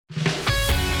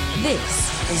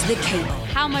This is The Cable.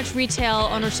 How much retail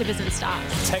ownership is in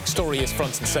stocks? Tech story is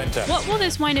front and centre. What will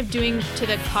this wind up doing to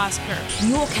the cost curve?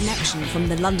 Your connection from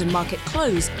the London market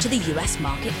close to the US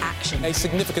market action. A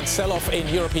significant sell-off in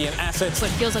European assets. So it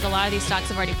feels like a lot of these stocks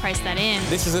have already priced that in.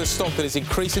 This is a stock that is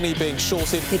increasingly being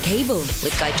shorted. The Cable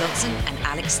with Guy Johnson and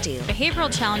Alix Steele.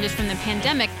 Behavioral challenges from the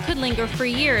pandemic could linger for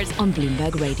years. On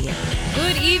Bloomberg Radio.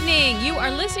 Good evening. You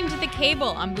are listening to The Cable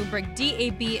on Bloomberg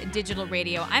DAB Digital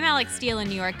Radio. I'm Alix Steele in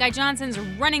New York. Guy Johnson's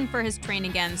running for his train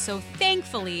again, so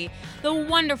thankfully, the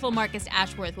wonderful Marcus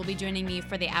Ashworth will be joining me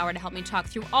for the hour to help me talk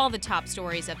through all the top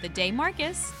stories of the day.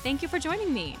 Marcus, thank you for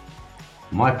joining me.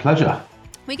 My pleasure.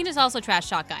 We can just also trash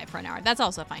talk Guy for an hour. That's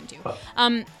also fine too.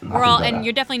 We're all, and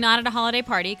you're definitely not at a holiday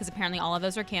party because apparently all of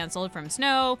those are canceled from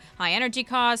snow, high energy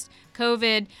costs,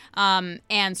 COVID,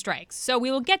 and strikes. So we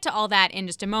will get to all that in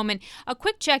just a moment. A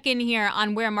quick check-in here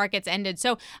on where markets ended.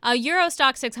 So Euro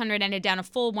Stock 600 ended down a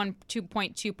full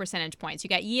 2.2 percentage points. You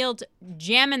got yields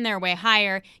jamming their way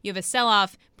higher. You have a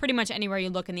sell-off pretty much anywhere you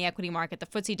look in the equity market. The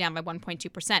FTSE down by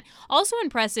 1.2%. Also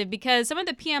impressive because some of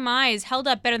the PMIs held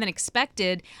up better than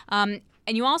expected.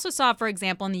 And you also saw, for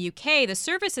example, in the UK, the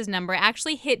services number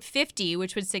actually hit 50,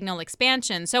 which would signal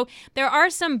expansion. So there are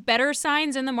some better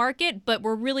signs in the market, but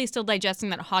we're really still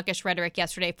digesting that hawkish rhetoric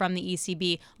yesterday from the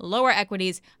ECB. Lower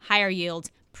equities, higher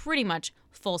yields, pretty much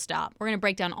full stop. We're going to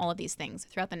break down all of these things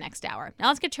throughout the next hour. Now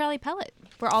let's get Charlie Pellet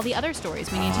for all the other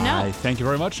stories we need to know. Thank you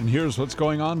very much. And here's what's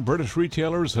going on. British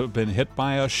retailers have been hit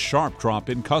by a sharp drop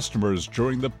in customers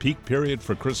during the peak period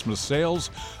for Christmas sales.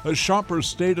 As shoppers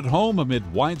stayed at home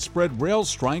amid widespread rail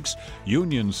strikes,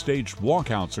 unions staged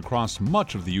walkouts across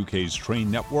much of the UK's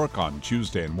train network on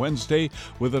Tuesday and Wednesday,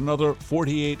 with another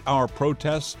 48-hour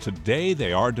protest. Today,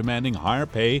 they are demanding higher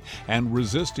pay and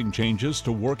resisting changes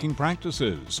to working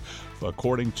practices.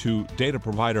 According to data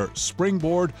provider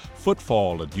Springboard,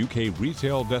 footfall at UK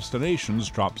retail destinations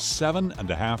dropped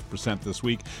 7.5% this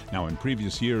week. Now, in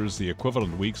previous years, the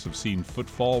equivalent weeks have seen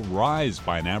footfall rise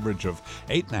by an average of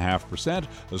 8.5%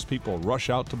 as people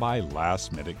rush out to buy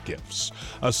last-minute gifts.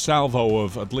 A salvo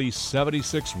of at least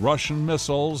 76 Russian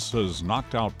missiles has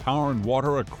knocked out power and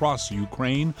water across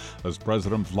Ukraine as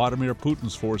President Vladimir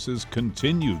Putin's forces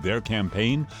continue their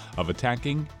campaign of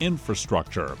attacking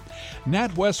infrastructure.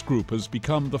 NatWest Group has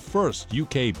become the first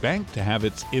UK bank to have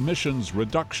its emissions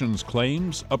reductions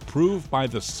claims approved by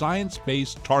the Science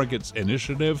Based Targets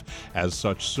Initiative, as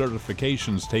such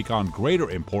certifications take on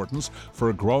greater importance for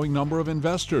a growing number of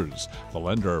investors. The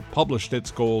lender published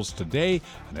its goals today,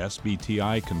 and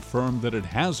SBTI confirmed that it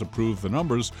has approved the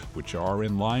numbers, which are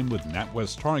in line with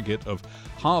NatWest's target of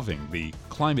halving the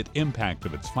climate impact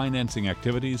of its financing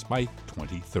activities by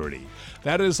 2030.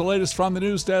 That is the latest from the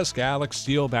news desk. Alix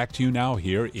Steele, back to you now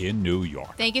here in New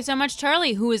York. Thank you so much,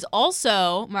 Charlie, who is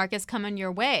also, Marcus, coming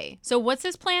your way. So what's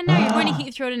his plan now? You're going to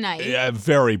Heathrow tonight. Yeah,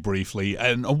 very briefly.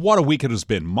 And what a week it has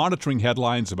been. Monitoring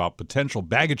headlines about potential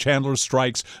baggage handler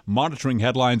strikes, monitoring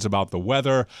headlines about the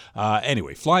weather.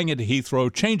 Anyway, flying into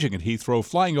Heathrow, changing at Heathrow,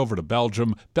 flying over to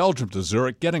Belgium to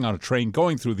Zurich, getting on a train,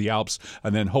 going through the Alps,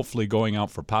 and then hopefully going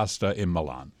out for pasta in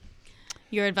Milan.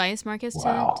 Your advice, Marcus,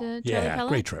 to Charlie Pellet?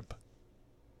 Great trip.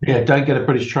 Yeah, don't get a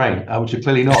British train, which you're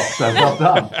clearly not, so well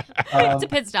done. It's a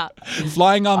pit stop.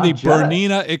 Flying on the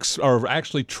Bernina, or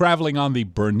actually traveling on the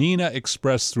Bernina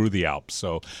Express through the Alps.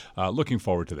 So looking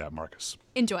forward to that, Marcus.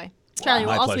 Enjoy. Charlie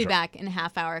will My also pleasure. be back in a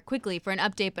half hour quickly for an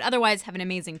update, but otherwise have an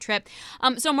amazing trip.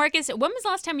 So Marcus, when was the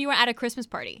last time you were at a Christmas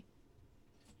party?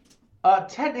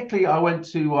 Technically, I went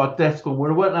to our desk on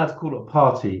where we weren't allowed to call it a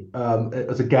party. It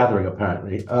was a gathering,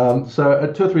 apparently.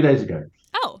 So 2 or 3 days ago.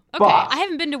 Oh, okay. But, I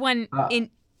haven't been to one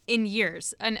in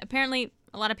years, and apparently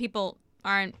a lot of people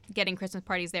aren't getting Christmas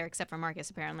parties there, except for Marcus,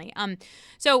 apparently.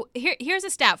 So here's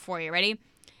a stat for you. Ready?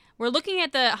 We're looking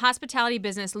at the hospitality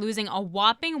business losing a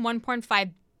whopping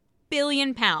 1.5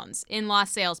 billion pounds in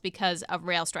lost sales because of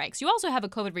rail strikes. You also have a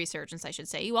COVID resurgence, I should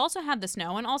say. You also have the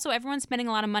snow, and also everyone's spending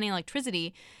a lot of money on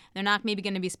electricity. They're not maybe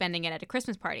going to be spending it at a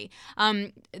Christmas party.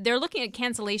 They're looking at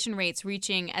cancellation rates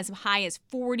reaching as high as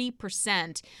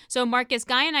 40%. So Marcus,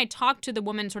 Guy and I talked to the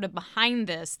woman sort of behind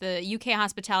this, the UK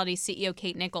hospitality CEO,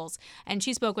 Kate Nichols, and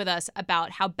she spoke with us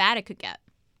about how bad it could get.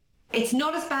 It's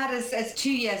not as bad as 2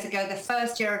 years ago, the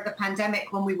first year of the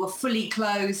pandemic, when we were fully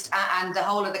closed and the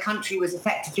whole of the country was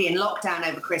effectively in lockdown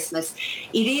over Christmas.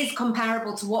 It is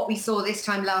comparable to what we saw this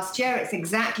time last year. It's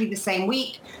exactly the same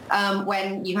week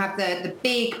when you have the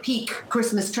big peak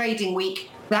Christmas trading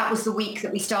week. That was the week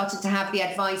that we started to have the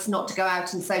advice not to go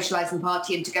out and socialise and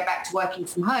party and to go back to working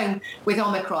from home with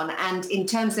Omicron. And in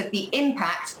terms of the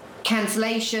impact,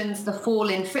 cancellations, the fall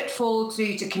in footfall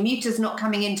due to commuters not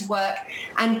coming into work,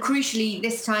 and crucially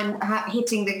this time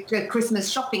hitting the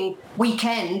Christmas shopping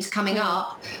weekend coming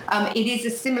up, it is a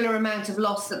similar amount of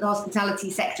loss that the hospitality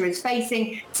sector is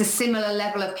facing. It's a similar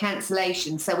level of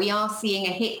cancellation. So we are seeing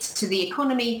a hit to the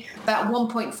economy, about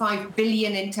 1.5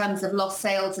 billion in terms of lost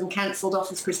sales and cancelled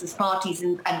office Christmas parties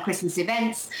and Christmas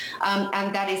events,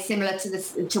 and that is similar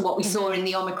to what we saw in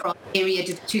the Omicron period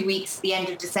of 2 weeks, the end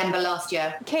of December last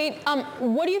year. Kate,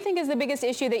 what do you think is the biggest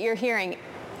issue that you're hearing?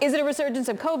 Is it a resurgence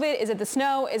of COVID? Is it the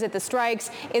snow? Is it the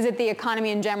strikes? Is it the economy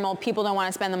in general? People don't want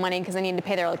to spend the money because they need to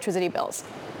pay their electricity bills.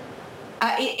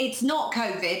 It's not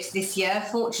COVID this year,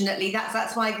 fortunately.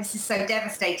 That's why this is so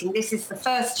devastating. This is the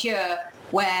first year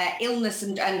where illness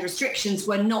and restrictions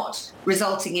were not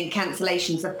resulting in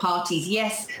cancellations of parties.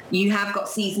 Yes, you have got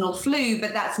seasonal flu,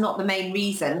 but that's not the main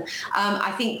reason.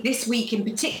 I think this week in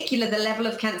particular, the level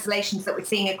of cancellations that we're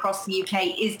seeing across the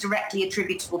UK is directly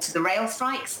attributable to the rail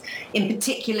strikes, in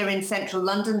particular in central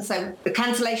London. So the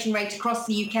cancellation rate across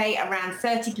the UK, around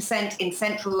 30% in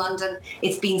central London.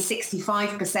 It's been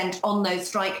 65% on those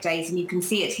strike days, and you can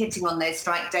see it hitting on those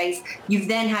strike days. You've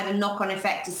then had a knock-on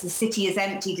effect as the city is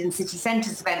emptied and city centres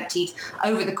have emptied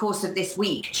over the course of this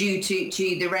week due to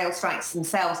the rail strikes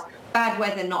themselves. Bad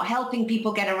weather not helping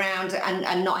people get around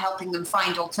and not helping them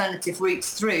find alternative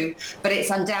routes through, but it's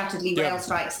undoubtedly rail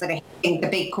strikes that are hitting the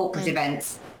big corporate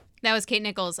events. That was Kate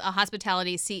Nichols, a UK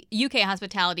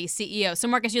hospitality CEO. So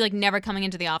Marcus, you're never coming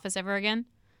into the office ever again?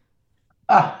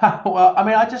 Well, I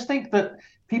mean, I just think that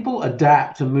people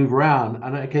adapt and move around,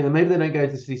 and okay, then maybe they don't go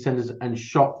to the city centres and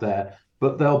shop there,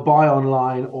 but they'll buy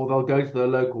online or they'll go to their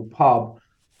local pub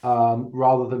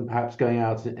rather than perhaps going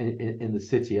out in the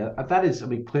city. That is, I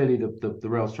mean, clearly the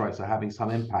rail strikes are having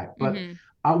some impact, but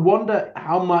I wonder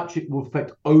how much it will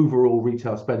affect overall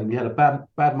retail spending. We had a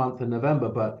bad month in November,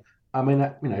 but I mean,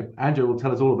 Andrea will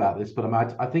tell us all about this, but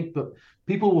I think that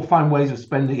people will find ways of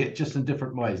spending it just in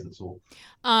different ways, that's all.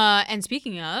 And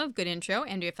speaking of, good intro,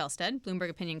 Andrea Felsted, Bloomberg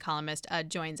opinion columnist,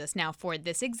 joins us now for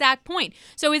this exact point.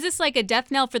 So is this like a death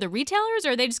knell for the retailers,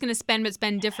 or are they just going to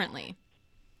spend differently?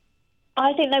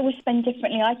 I think they will spend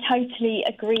differently. I totally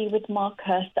agree with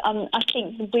Marcus. I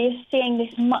think we're seeing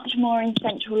this much more in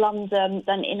central London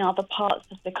than in other parts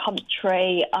of the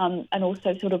country, and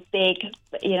also sort of big,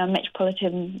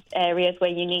 metropolitan areas where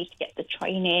you need to get the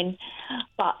train in.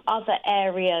 But other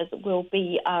areas will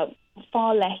be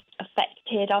far less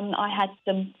affected. I had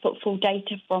some footfall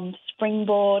data from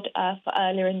Springboard for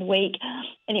earlier in the week,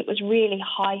 and it was really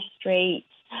high streets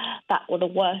that were the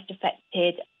worst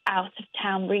affected.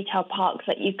 Out-of-town retail parks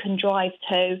that you can drive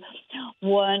to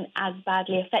weren't as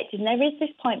badly affected. And there is this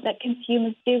point that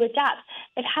consumers do adapt.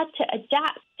 They've had to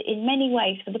adapt in many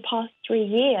ways for the past 3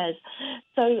 years.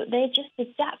 So they're just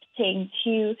adapting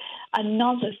to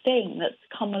another thing that's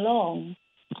come along.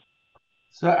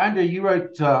 So, Andrea, you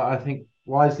wrote, I think,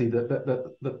 wisely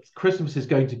that Christmas is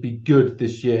going to be good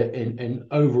this year in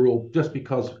overall, just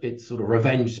because it's sort of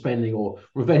revenge spending or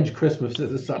revenge Christmas,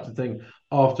 there's such a thing,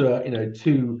 after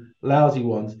 2 lousy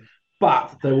ones.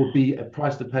 But there will be a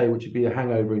price to pay, which would be a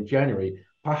hangover in January.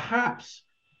 Perhaps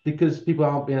because people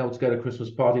aren't being able to go to Christmas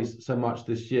parties so much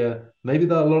this year, maybe a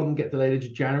lot of them get delayed into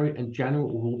January, and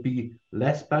January will be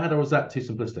less bad, or is that too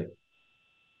simplistic?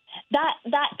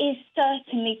 That is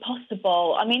certainly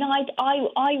possible. I mean, I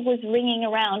was ringing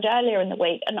around earlier in the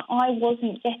week, and I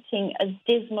wasn't getting as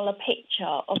dismal a picture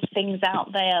of things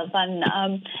out there than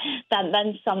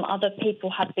some other people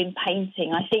have been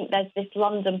painting. I think there's this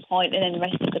London point and then the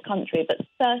rest of the country, but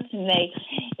certainly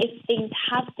if things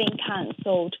have been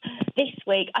cancelled this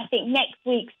week, I think next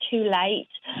week's too late.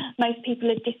 Most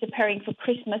people are disappearing for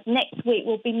Christmas. Next week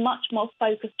will be much more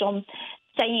focused on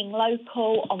staying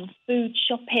local, on food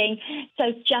shopping.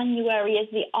 So January is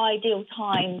the ideal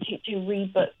time to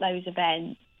rebook those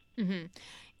events. Mm-hmm.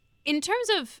 In terms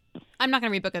of, I'm not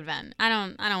going to rebook an event. I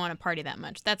don't want to party that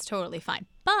much. That's totally fine.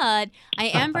 But I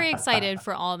am very excited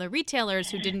for all the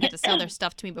retailers who didn't get to sell their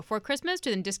stuff to me before Christmas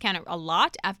to then discount it a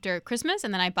lot after Christmas,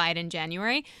 and then I buy it in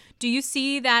January. Do you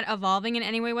see that evolving in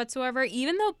any way whatsoever?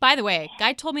 Even though, by the way,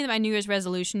 Guy told me that my New Year's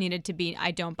resolution needed to be I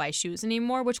don't buy shoes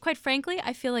anymore, which quite frankly,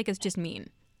 I feel like is just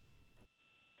mean.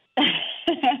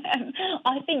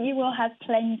 I think you will have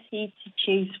plenty to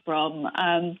choose from.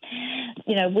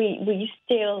 We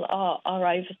still are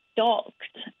overstocked.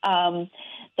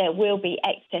 There will be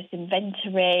excess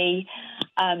inventory.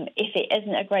 if it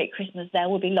isn't a great Christmas, there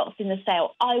will be lots in the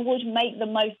sale. I would make the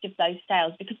most of those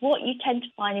sales, because what you tend to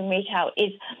find in retail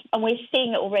is, and we're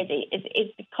seeing it already,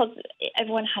 is because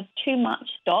everyone had too much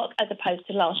stock as opposed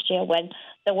to last year when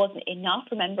there wasn't enough.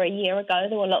 Remember, a year ago,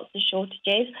 there were lots of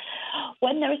shortages.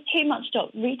 When there is too much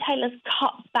stock, retailers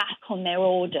cut back on their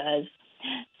orders.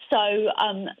 So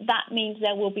that means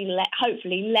there will be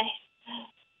hopefully less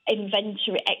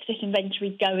excess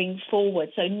inventory going forward.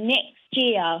 So next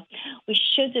year, we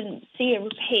shouldn't see a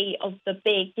repeat of the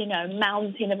big,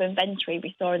 mountain of inventory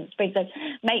we saw in the spring. So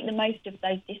make the most of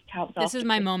those discounts. This is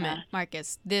my Christmas. moment,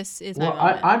 Marcus. This is my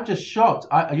moment. I'm just shocked.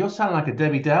 You're sounding like a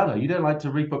Debbie Downer. You don't like to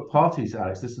rebook parties,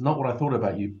 Alex. This is not what I thought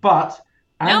about you. But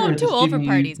no, I'm too old for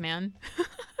parties, man.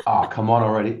 Oh, come on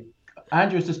already.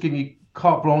 Andrea's just giving you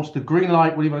carte blanche, the green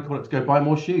light, what do you want to call it, to go buy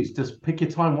more shoes. Just pick your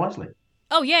time wisely.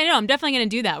 Oh, yeah, no, I'm definitely going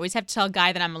to do that. We just have to tell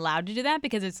Guy that I'm allowed to do that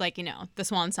because it's like, the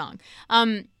swan song.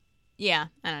 Yeah,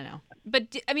 I don't know.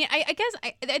 But, I mean, I guess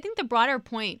I think the broader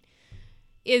point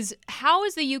is, how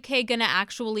is the UK going to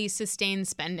actually sustain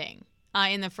spending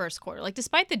in the first quarter? Like,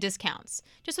 despite the discounts,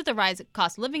 just with the rise of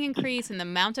cost of living increase and the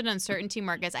mounted uncertainty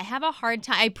markets, I have a hard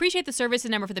time. I appreciate the services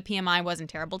number for the PMI wasn't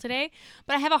terrible today,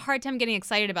 but I have a hard time getting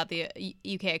excited about the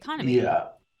UK economy. Yeah.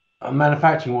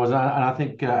 Manufacturing was, and I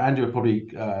think Andrea probably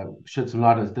shed some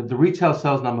light on this. The retail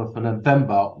sales number for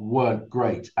November weren't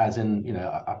great, as in,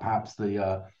 perhaps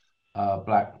the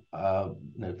Black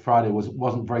Friday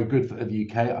wasn't very good for the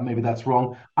UK. Maybe that's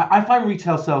wrong. I find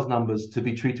retail sales numbers to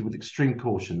be treated with extreme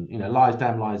caution. Lies,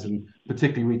 damn lies, and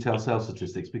particularly retail sales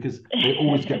statistics, because they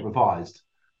always get revised.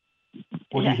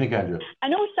 What do you think, Andrea?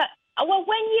 And also, well,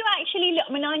 when you actually look,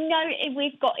 I know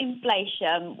we've got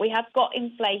inflation. We have got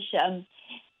inflation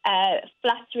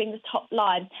flattering the top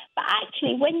line, but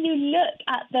actually, when you look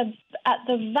at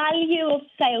the value of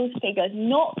sales figures,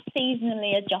 not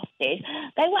seasonally adjusted,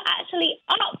 they were actually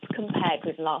up compared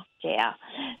with last year.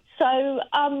 So,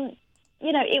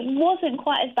 it wasn't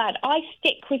quite as bad. I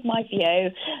stick with my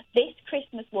view. This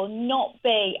Christmas will not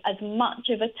be as much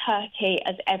of a turkey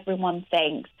as everyone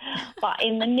thinks, but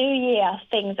in the new year,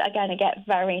 things are going to get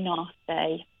very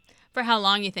nasty. For how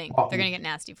long you think they're going to get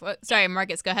nasty? Sorry,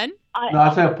 Marcus, go ahead.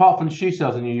 I'd say apart from shoe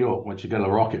sales in New York, which are going to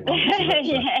rocket.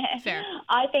 Yeah, fair.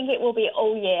 I think it will be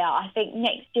all year. I think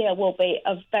next year will be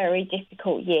a very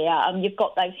difficult year. You've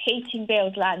got those heating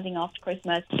bills landing after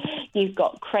Christmas. You've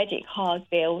got credit card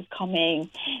bills coming.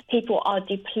 People are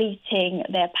depleting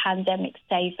their pandemic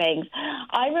savings.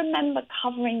 I remember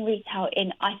covering retail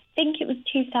in, I think it was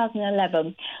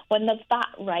 2011, when the VAT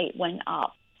rate went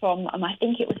up from, I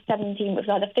think it was 17, it was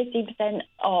either 15%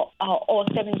 or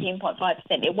 17.5%.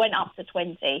 It went up to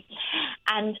 20%.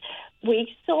 And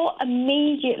we saw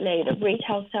immediately that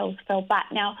retail sales fell back.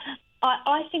 Now,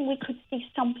 I think we could see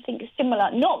something similar,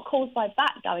 not caused by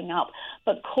VAT going up,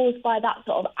 but caused by that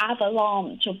sort of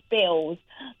avalanche of bills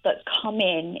that come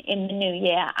in the new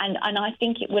year. And I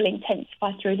think it will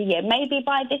intensify through the year. Maybe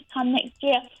by this time next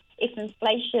year, if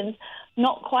inflation's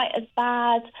not quite as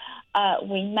bad,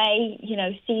 we may,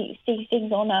 see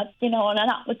things on an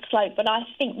upward slope. But I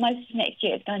think most of next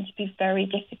year is going to be very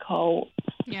difficult.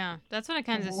 Yeah, that's what it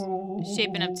kind of is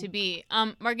shaping up to be.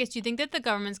 Marcus, do you think that the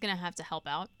government's going to have to help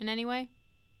out in any way,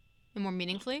 and more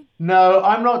meaningfully? No,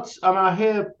 I'm not. I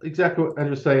hear exactly what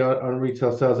Andrew's saying on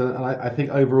retail sales, and I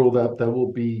think overall there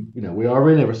will be, we are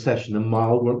in a recession, a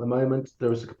mild one at the moment.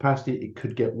 There is a capacity it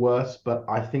could get worse, but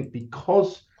I think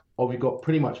because we've got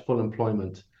pretty much full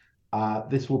employment,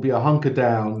 this will be a hunker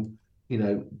down,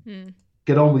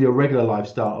 get on with your regular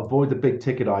lifestyle, avoid the big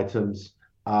ticket items.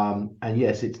 And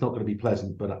yes, it's not going to be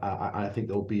pleasant, but I think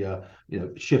there'll be a,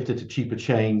 shifted to cheaper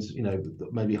chains,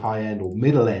 maybe high end or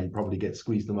middle end probably get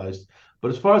squeezed the most.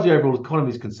 But as far as the overall economy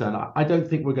is concerned, I don't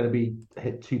think we're going to be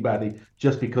hit too badly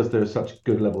just because there are such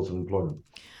good levels of employment.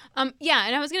 Yeah,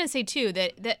 and I was going to say too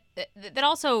that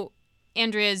also,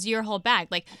 Andrea, is your whole bag.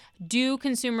 Like, do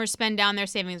consumers spend down their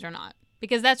savings or not?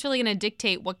 Because that's really going to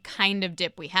dictate what kind of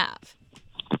dip we have.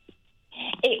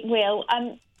 It will.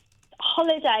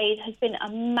 Holidays has been a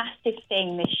massive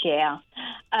thing this year.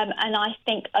 And I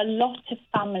think a lot of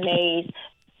families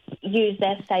use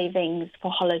their savings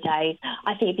for holidays.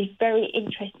 I think it'd be very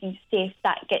interesting to see if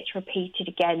that gets repeated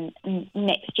again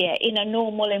next year. In a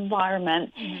normal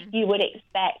environment, you would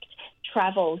expect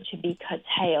travel to be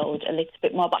curtailed a little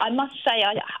bit more. But I must say,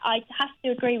 I have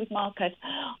to agree with Marcus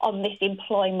on this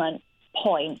employment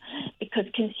point, because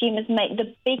consumers make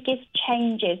the biggest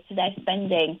changes to their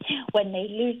spending when they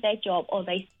lose their job or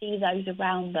they see those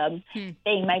around them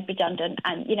being made redundant.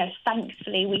 And,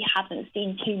 thankfully, we haven't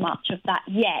seen too much of that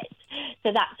yet.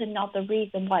 So that's another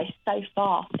reason why so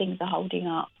far things are holding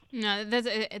up. No,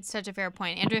 it's such a fair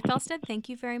point. Andrea Felsted, thank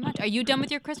you very much. Are you done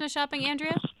with your Christmas shopping,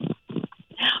 Andrea?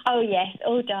 Oh, yes,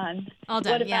 all done. All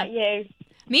done, What about you?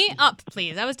 Me? Up,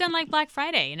 please. I was done like Black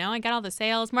Friday, I got all the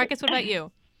sales. Marcus, what about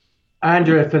you?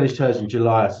 Andrea finished hers in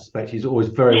July. I suspect she's always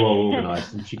very well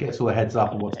organised, and she gets all the heads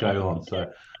up on what's going on. So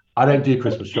I don't do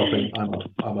Christmas shopping.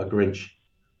 I'm a Grinch.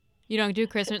 You don't do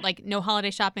Christmas, like no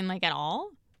holiday shopping, like at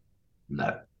all?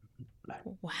 No.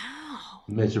 Wow.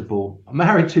 Miserable. I'm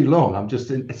married too long. I'm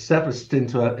just established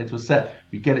into a set.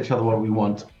 We get each other what we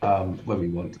want, when we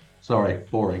want. Sorry,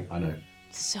 boring. I know.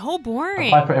 So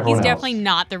boring. He's definitely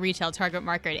not the retail target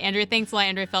market. Andrea, thanks a lot,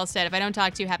 Andrea Felsted. If I don't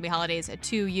talk to you, happy holidays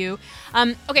to you.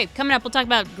 Okay, coming up, we'll talk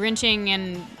about Grinching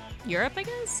in Europe, I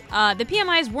guess. The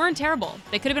PMIs weren't terrible.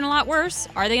 They could have been a lot worse.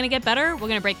 Are they going to get better? We're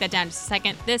going to break that down in just a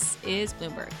second. This is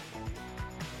Bloomberg.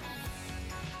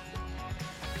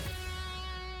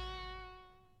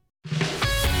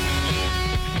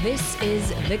 This is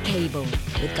The Cable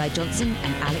with Guy Johnson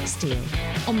and Alix Steele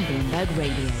on Bloomberg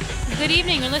Radio. Good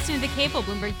evening. You're listening to The Cable,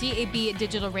 Bloomberg DAB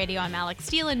Digital Radio. I'm Alix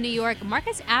Steele in New York.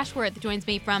 Marcus Ashworth joins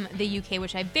me from the UK,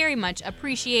 which I very much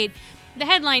appreciate. The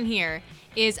headline here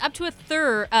is up to a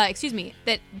third,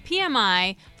 that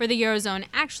PMI for the Eurozone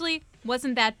actually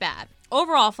wasn't that bad.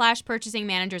 Overall, Flash Purchasing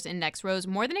Managers Index rose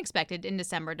more than expected in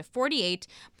December to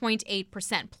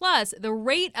 48.8%. Plus, the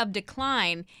rate of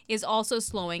decline is also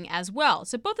slowing as well.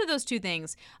 So both of those two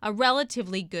things are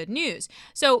relatively good news.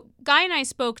 So Guy and I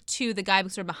spoke to the guy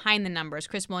sort of behind the numbers,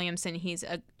 Chris Williamson. He's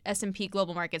a S&P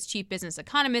Global Markets chief business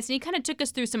economist, and he kind of took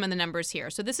us through some of the numbers here.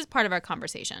 So this is part of our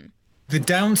conversation. The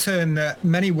downturn that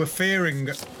many were fearing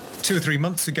 2 or 3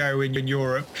 months ago in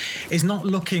Europe is not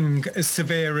looking as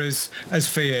severe as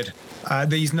feared.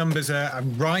 These numbers are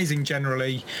rising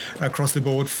generally across the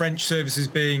board. French services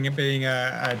being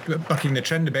bucking the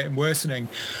trend a bit and worsening.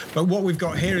 But what we've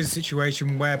got here is a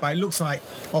situation whereby it looks like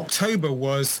October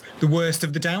was the worst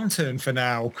of the downturn for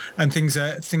now, and things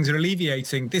are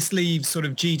alleviating. This leaves sort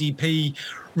of GDP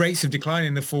rates of decline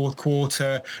in the fourth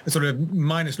quarter, sort of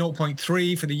minus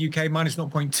 0.3 for the UK, minus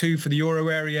 0.2 for the euro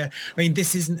area. I mean,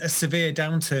 this isn't a severe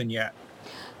downturn yet.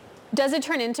 Does it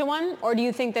turn into one, or do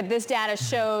you think that this data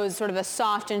shows sort of a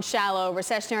soft and shallow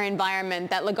recessionary environment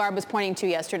that Lagarde was pointing to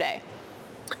yesterday?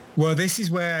 Well, this is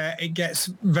where it gets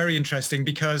very interesting,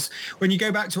 because when you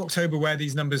go back to October where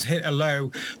these numbers hit a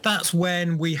low, that's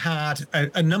when we had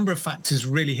a number of factors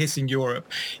really hitting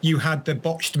Europe. You had the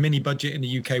botched mini budget in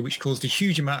the UK, which caused a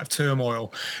huge amount of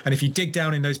turmoil. And if you dig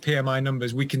down in those PMI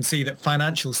numbers, we can see that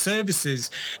financial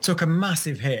services took a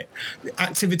massive hit.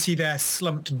 Activity there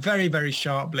slumped very, very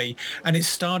sharply, and it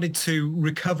started to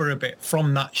recover a bit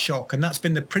from that shock. And that's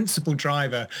been the principal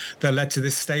driver that led to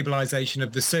this stabilization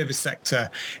of the service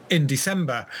sector in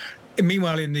December.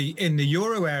 Meanwhile, in the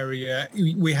euro area,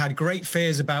 we had great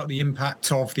fears about the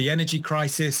impact of the energy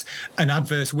crisis and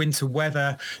adverse winter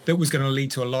weather that was going to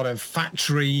lead to a lot of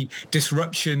factory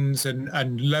disruptions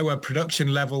and lower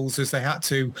production levels as they had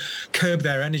to curb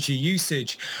their energy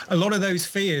usage. A lot of those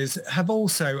fears have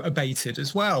also abated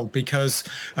as well, because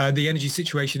the energy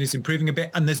situation is improving a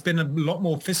bit, and there's been a lot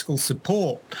more fiscal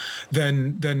support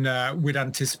than we'd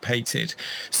anticipated.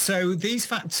 So these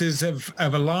factors have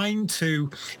aligned to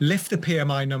lift the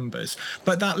PMI numbers,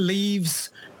 but that leaves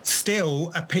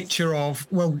still a picture of,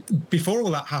 well, before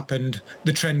all that happened,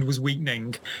 the trend was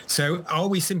weakening. So are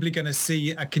we simply going to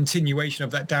see a continuation of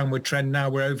that downward trend now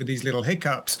we're over these little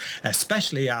hiccups,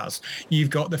 especially as you've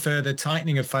got the further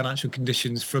tightening of financial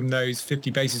conditions from those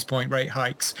 50 basis point rate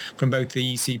hikes from both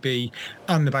the ECB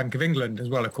and the Bank of England, as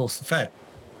well, of course, the Fed.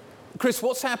 Chris,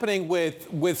 what's happening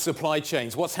with supply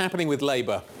chains? What's happening with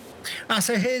labour?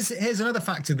 So here's another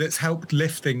factor that's helped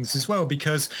lift things as well,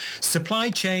 because supply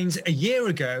chains a year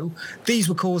ago, these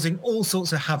were causing all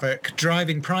sorts of havoc,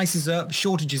 driving prices up,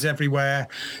 shortages everywhere.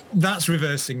 That's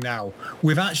reversing now.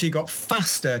 We've actually got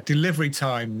faster delivery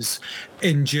times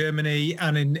in Germany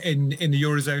and in the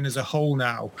Eurozone as a whole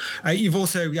now. You've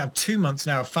also had 2 months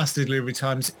now of faster delivery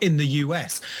times in the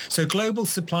US. So global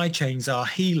supply chains are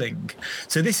healing.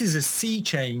 So this is a sea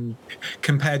change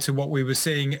compared to what we were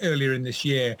seeing earlier in this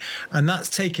year. And that's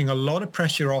taking a lot of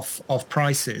pressure off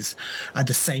prices. At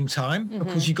the same time, of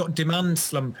course, you've got demand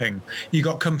slumping. You've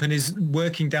got companies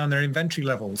working down their inventory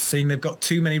levels, seeing they've got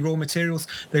too many raw materials,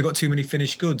 they've got too many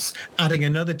finished goods, adding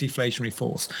another deflationary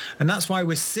force. And that's why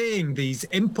we're seeing these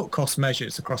input cost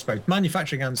measures across both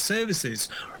manufacturing and services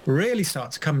really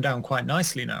start to come down quite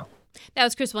nicely now. That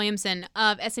was Chris Williamson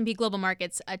of S&P Global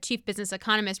Markets, a chief business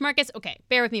economist. Marcus, okay,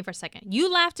 bear with me for a second.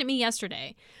 You laughed at me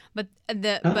yesterday, but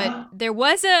there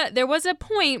was a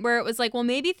point where it was like, well,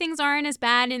 maybe things aren't as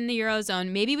bad in the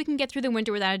Eurozone. Maybe we can get through the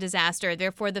winter without a disaster.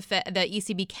 Therefore, the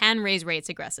ECB can raise rates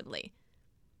aggressively.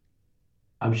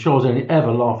 I'm sure I was only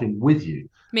ever laughing with you,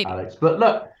 Maybe. Alex. But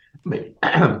look,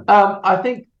 I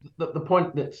think that the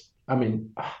point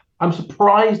I'm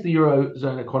surprised the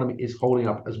Eurozone economy is holding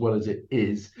up as well as it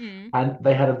is. And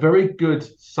they had a very good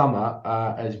summer,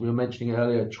 as we were mentioning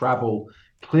earlier. Travel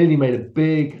clearly made a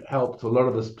big help to a lot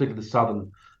of the, particularly the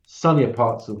southern, sunnier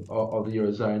parts of the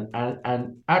Eurozone.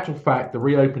 And actual fact, the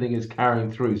reopening is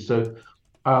carrying through. So,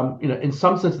 in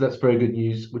some sense, that's very good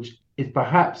news, which is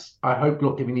perhaps, I hope,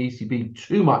 not giving the ECB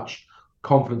too much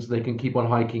confidence they can keep on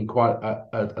hiking quite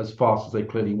as fast as they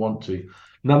clearly want to.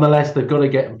 Nonetheless, they've got to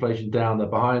get inflation down. They're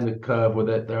behind the curve with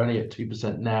it. They're only at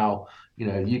 2% now. The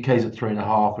UK's at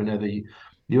 3.5%. We know the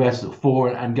US at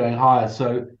 4% and going higher.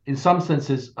 So in some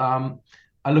senses,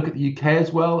 I look at the UK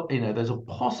as well. There's a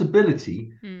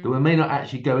possibility that we may not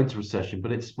actually go into recession,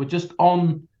 but we're just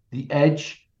on the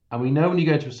edge. And we know when you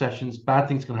go into recessions, bad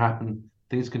things can happen.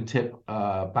 Things can tip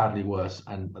badly worse.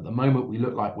 And at the moment, we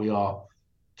look like we are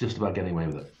just about getting away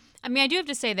with it. I mean, I do have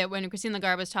to say that when Christine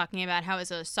Lagarde was talking about how it's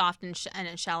a soft and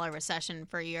a shallow recession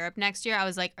for Europe next year, I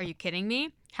was like, are you kidding me?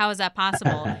 How is that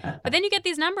possible? But then you get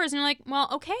these numbers and you're like, well,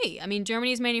 okay. I mean,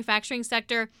 Germany's manufacturing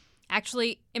sector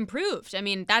actually improved. I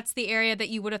mean, that's the area that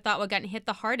you would have thought would have gotten hit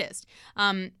the hardest.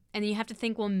 And then you have to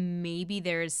think, well, maybe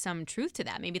there's some truth to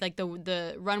that. Maybe like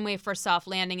the runway for soft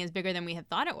landing is bigger than we had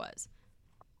thought it was.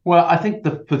 Well, I think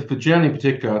for Germany in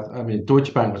particular, I mean,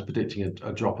 Deutsche Bank was predicting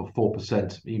a drop of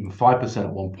 4%, even 5% at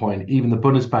one point. Even the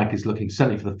Bundesbank is looking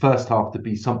certainly for the first half to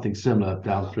be something similar,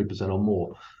 down 3% or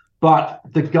more. But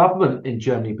the government in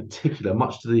Germany in particular,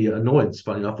 much to the annoyance,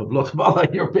 funny enough, of lots of other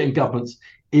European governments,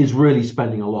 is really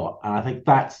spending a lot. And I think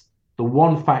that's the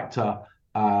one factor,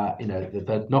 that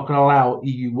they're not going to allow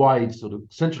EU-wide sort of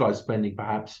centralized spending,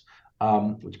 perhaps,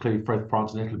 which clearly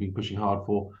France and Italy have been pushing hard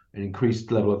for an increased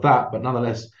level of that. But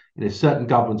nonetheless, certain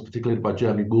governments, particularly by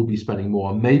Germany, will be spending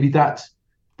more. And maybe that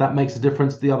makes a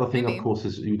difference. The other thing, of course,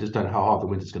 is you just don't know how hard the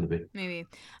winter's going to be. Maybe.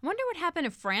 I wonder what happened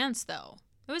to France, though.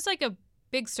 It was like a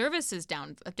big services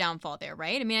downfall there,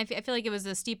 right? I mean, I feel like it was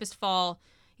the steepest fall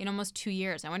in almost 2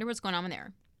 years. I wonder what's going on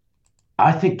there.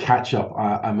 I think catch up.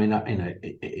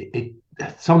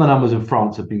 Some of the numbers in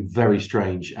France have been very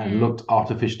strange and looked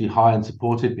artificially high and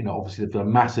supportive. Obviously there are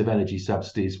massive energy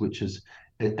subsidies, which has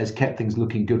kept things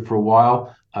looking good for a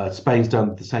while. Spain's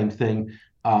done the same thing,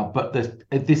 but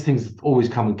these things always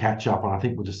come and catch up, and I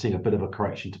think we're just seeing a bit of a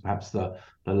correction to perhaps the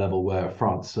level where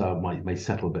France may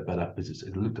settle a bit better because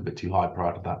it looked a bit too high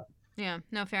prior to that. Yeah,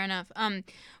 no, fair enough.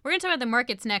 We're going to talk about the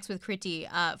markets next with Kriti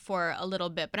for a little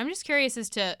bit, but I'm just curious as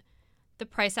to the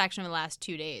price action of the last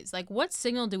 2 days. Like, what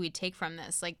signal do we take from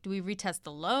this? Like, do we retest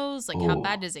the lows? Like, how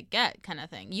bad does it get, kind of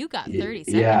thing? You got 30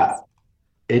 seconds. Yeah,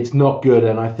 it's not good.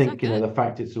 And I think, the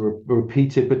fact it's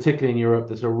repeated, particularly in Europe,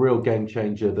 there's a real game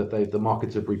changer that the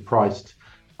markets have repriced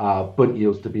bond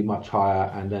yields to be much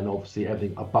higher. And then obviously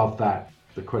everything above that,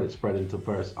 the credit spread into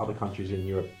various other countries in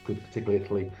Europe, particularly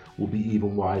Italy, will be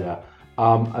even wider.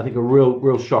 I think a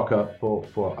real shocker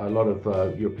for a lot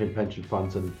of European pension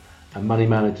funds and money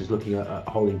managers looking at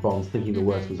holding bonds, thinking the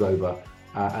worst was over,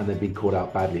 and they've been caught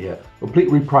out badly here. Complete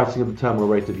repricing of the terminal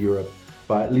rate of Europe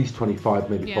by at least 25,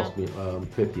 maybe possibly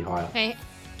 50 higher. Okay,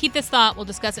 keep this thought. We'll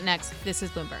discuss it next. This is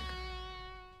Bloomberg.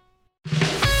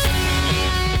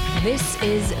 This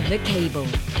is The Cable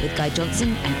with Guy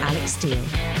Johnson and Alix Steele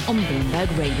on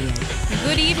Bloomberg Radio.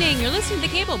 Good evening. You're listening to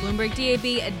The Cable, Bloomberg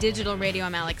DAB digital radio.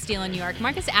 I'm Alix Steele in New York.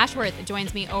 Marcus Ashworth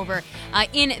joins me over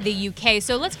in the UK.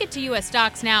 So let's get to U.S.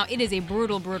 stocks now. It is a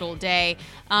brutal, brutal day.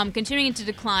 Continuing to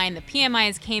decline. The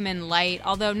PMIs came in light,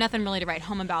 although nothing really to write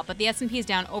home about. But the S&P is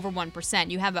down over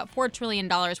 1%. You have about $4 trillion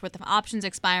worth of options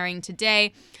expiring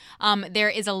today. There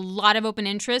is a lot of open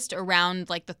interest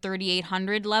around like the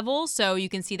 3,800 level. So you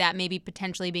can see that maybe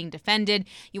potentially being defended.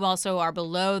 You also are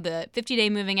below the 50-day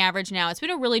moving average now. It's been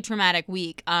a really traumatic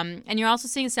week. And you're also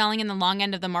seeing selling in the long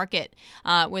end of the market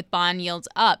with bond yields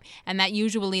up. And that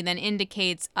usually then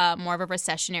indicates more of a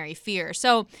recessionary fear.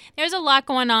 So there's a lot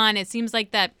going on. It seems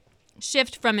like that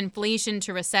shift from inflation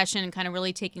to recession kind of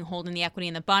really taking hold in the equity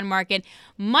and the bond market.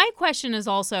 My question is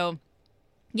also,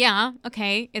 yeah,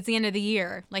 okay, it's the end of the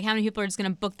year. Like, how many people are just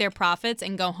going to book their profits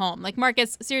and go home? Like,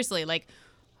 Marcus, seriously, like,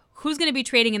 who's going to be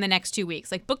trading in the next 2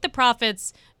 weeks? Like, book the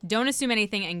profits, don't assume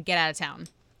anything, and get out of town.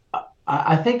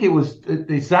 I think it was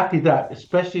exactly that,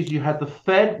 especially as you had the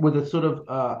Fed with a sort of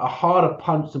a harder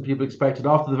punch than people expected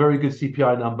after the very good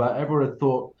CPI number. Everyone had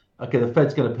thought okay, the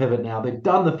Fed's going to pivot now. They've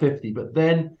done the 50, but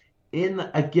then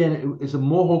it's a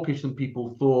more hawkish than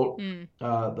people thought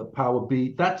that Powell would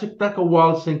be. That took a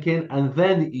while to sink in, and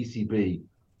then the ECB,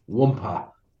 whoompa.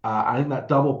 I think that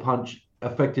double punch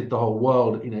affected the whole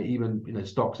world, even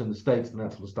stocks in the States and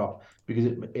that sort of stuff, because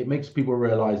it makes people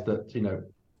realize that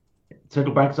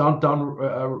central banks aren't done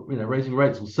raising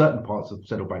rates, or certain parts of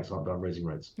central banks aren't done raising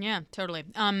rates. Yeah, totally.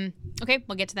 Okay,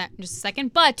 we'll get to that in just a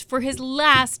second. But for his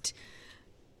last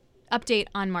update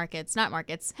on markets, not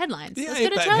markets, headlines. Yeah, let's go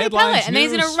to Charlie Pellet, and then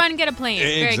he's going to run and get a plane.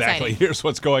 Very exactly. exciting. Here's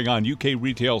what's going on. UK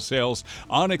retail sales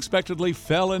unexpectedly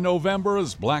fell in November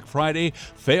as Black Friday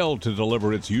failed to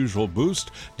deliver its usual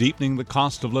boost, deepening the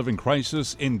cost of living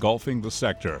crisis engulfing the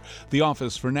sector. The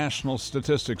Office for National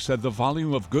Statistics said the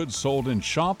volume of goods sold in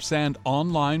shops and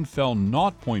online fell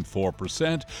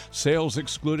 0.4%. Sales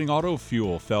excluding auto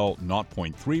fuel fell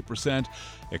 0.3%.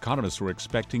 Economists were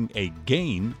expecting a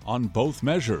gain on both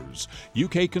measures.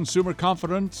 UK consumer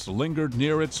confidence lingered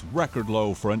near its record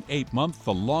low for an 8-month,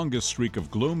 the longest streak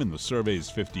of gloom in the survey's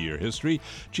 50-year history.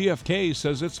 GfK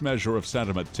says its measure of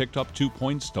sentiment ticked up 2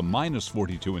 points to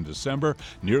 -42 in December,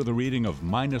 near the reading of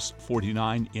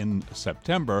 -49 in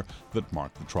September that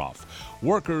marked the trough.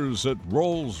 Workers at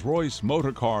Rolls-Royce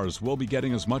Motor Cars will be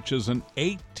getting as much as an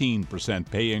 18%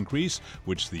 pay increase,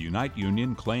 which the Unite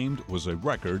Union claimed was a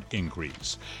record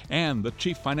increase. And the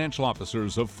chief financial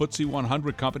officers of FTSE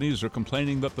 100 companies are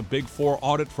complaining that the Big Four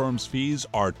audit firms' fees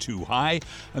are too high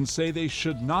and say they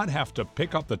should not have to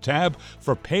pick up the tab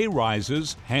for pay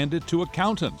rises handed to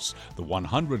accountants. The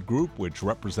 100 Group, which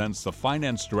represents the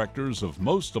finance directors of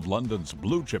most of London's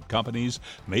blue-chip companies,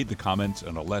 made the comments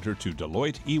in a letter to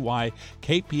Deloitte, EY,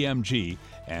 KPMG,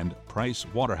 and Price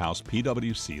Waterhouse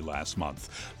PwC last month.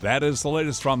 That is the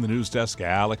latest from the news desk.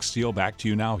 Alix Steele, back to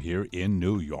you now here in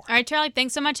New York. All right, Charlie,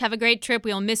 thanks so much. Have a great trip.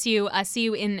 We'll miss you. See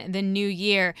you in the new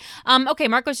year. Okay,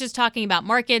 Mark was just talking about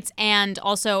markets and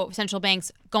also central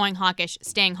banks going hawkish,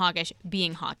 staying hawkish,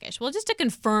 being hawkish. Well, just to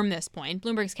confirm this point,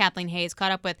 Bloomberg's Kathleen Hayes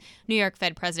caught up with New York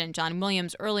Fed President John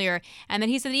Williams earlier, and then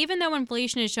he said that even though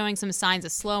inflation is showing some signs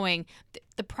of slowing,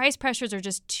 the price pressures are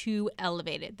just too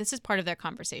elevated. This is part of their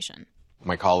conversation.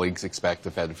 My colleagues expect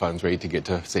the Fed funds rate to get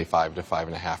to, say, 5 to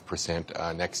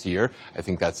 5.5% next year. I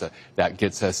think that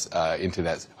gets us into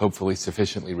that hopefully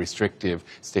sufficiently restrictive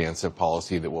stance of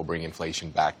policy that will bring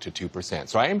inflation back to 2%.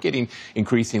 So I am getting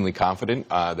increasingly confident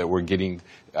that we're getting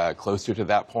closer to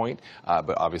that point,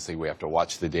 but obviously we have to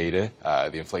watch the data.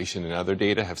 The inflation and other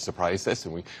data have surprised us,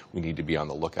 and we need to be on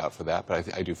the lookout for that.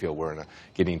 But I do feel we're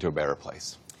getting to a better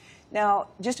place. Now,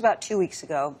 just about 2 weeks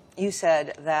ago, you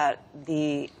said that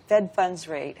the Fed funds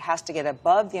rate has to get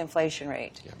above the inflation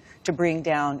rate to bring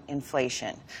down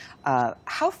inflation.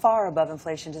 How far above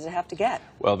inflation does it have to get?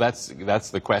 Well, that's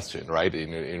the question, right?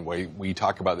 In we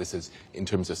talk about this as in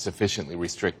terms of sufficiently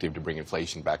restrictive to bring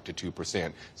inflation back to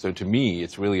 2%. So to me,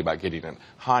 it's really about getting it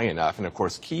high enough, and of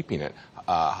course keeping it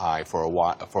high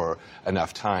for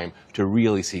enough time to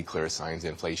really see clear signs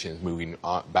inflation is moving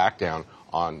back down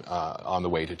on the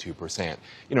way to 2%.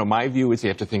 My view is you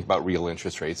have to think about real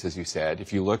interest rates, as you said.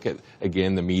 If you look at,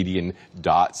 again, the median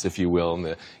dots, if you will,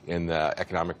 in the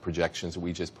economic projections that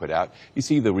we just put out, you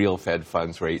see the real Fed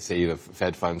funds rate, say the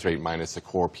Fed funds rate minus the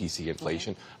core PC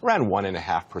inflation, around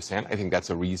 1.5%. I think that's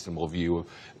a reasonable view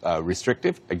of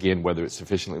restrictive. Again, whether it's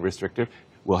sufficiently restrictive,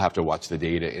 we'll have to watch the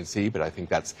data and see. But I think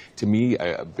that's, to me,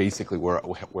 basically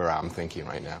where I'm thinking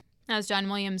right now. That was John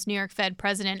Williams, New York Fed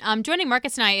president. Joining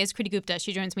Markets tonight is Kriti Gupta.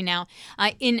 She joins me now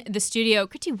in the studio.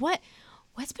 Kriti,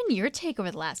 what's been your take over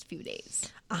the last few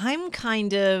days? I'm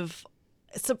kind of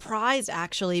surprised,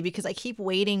 actually, because I keep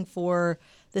waiting for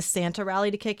the Santa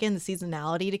rally to kick in, the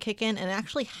seasonality to kick in, and it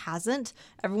actually hasn't.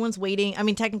 Everyone's waiting. I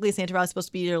mean, technically, the Santa rally is supposed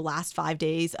to be your last 5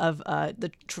 days of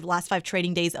the last 5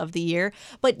 trading days of the year.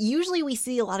 But usually we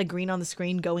see a lot of green on the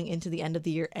screen going into the end of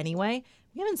the year anyway.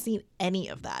 We haven't seen any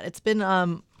of that. It's been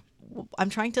I'm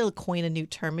trying to coin a new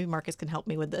term. Maybe Marcus can help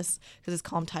me with this because his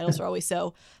column titles are always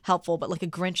so helpful, but like a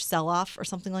Grinch sell-off or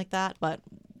something like that. But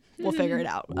we'll figure it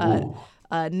out.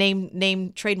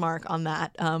 Name trademark on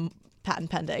that, patent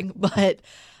pending. But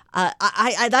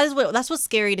that's what's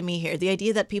scary to me here. The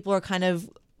idea that people are kind of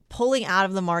pulling out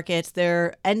of the markets.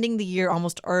 They're ending the year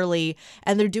almost early,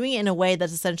 and they're doing it in a way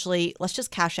that's essentially, let's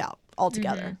just cash out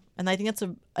altogether. Mm-hmm. And I think that's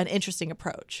an interesting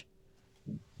approach.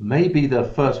 Maybe the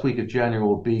first week of January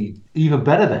will be even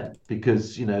better then,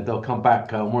 because they'll come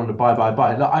back wanting to buy.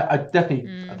 I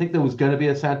definitely, I think there was going to be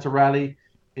a Santa rally.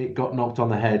 It got knocked on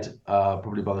the head,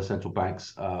 probably by the central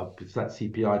banks, because that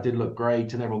CPI did look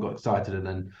great and everyone got excited, and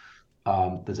then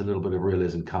there's a little bit of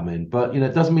realism come in. But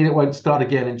it doesn't mean it won't start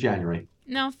again in January.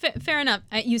 No, fair enough.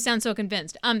 You sound so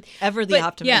convinced. Ever the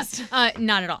optimist. Yeah,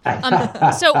 not at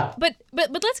all. But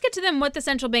let's get to then what the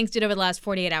central banks did over the last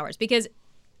 48 hours, because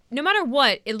no matter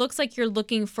what, it looks like you're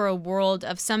looking for a world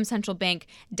of some central bank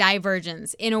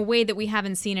divergence in a way that we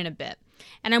haven't seen in a bit.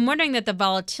 And I'm wondering that the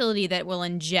volatility that will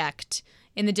inject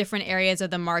in the different areas of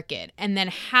the market, and then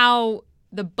how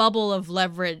the bubble of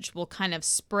leverage will kind of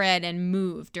spread and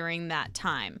move during that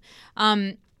time.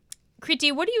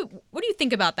 Kriti, what do you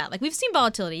think about that? Like, we've seen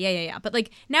volatility, yeah. But like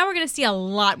now we're going to see a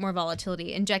lot more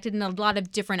volatility injected in a lot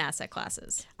of different asset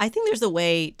classes. I think there's a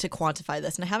way to quantify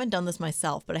this, and I haven't done this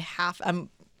myself, but I'm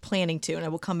planning to, and I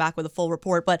will come back with a full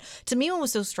report. But to me, what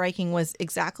was so striking was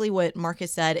exactly what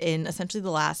Marcus said in essentially the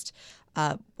last,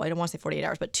 I don't want to say 48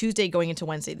 hours, but Tuesday going into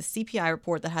Wednesday, the CPI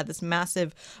report that had this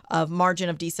massive margin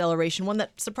of deceleration, one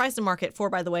that surprised the market for,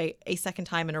 by the way, a second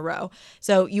time in a row.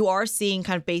 So you are seeing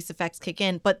kind of base effects kick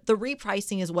in, but the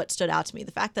repricing is what stood out to me.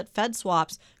 The fact that Fed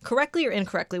swaps, correctly or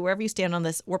incorrectly, wherever you stand on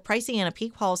this, we're pricing in a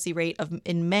peak policy rate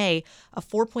in May of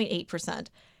 4.8%.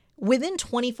 Within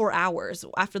 24 hours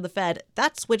after the Fed,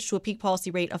 that switched to a peak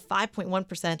policy rate of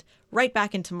 5.1% right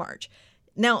back into March.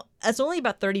 Now, it's only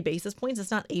about 30 basis points. It's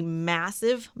not a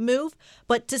massive move,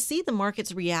 but to see the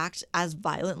markets react as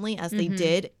violently as they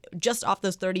did just off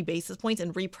those 30 basis points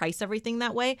and reprice everything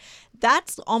that way,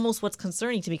 that's almost what's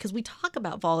concerning to me, because we talk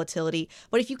about volatility,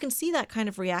 but if you can see that kind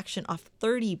of reaction off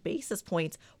 30 basis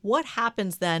points, what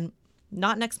happens then?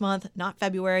 Not next month, not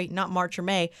February, not March or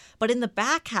May, but in the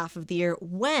back half of the year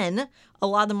when a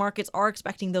lot of the markets are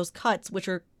expecting those cuts, which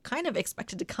are kind of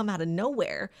expected to come out of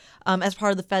nowhere as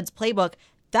part of the Fed's playbook,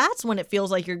 that's when it feels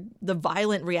like the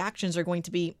violent reactions are going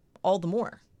to be all the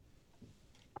more.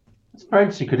 It's very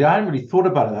interesting, Kriti. I hadn't really thought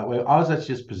about it that way. I was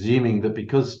actually just presuming that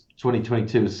because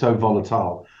 2022 is so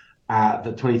volatile,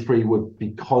 that 23 would,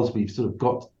 because we've sort of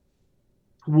got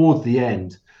towards the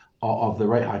end of the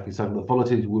rate hiking cycle, the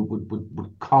volatility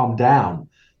would calm down.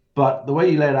 But the way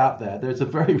you lay it out there's a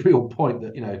very real point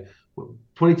that,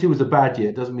 22 was a bad year.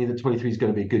 It doesn't mean that 23 is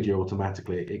going to be a good year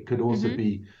automatically. It could also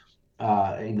be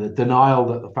in the denial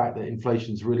that the fact that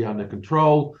inflation is really under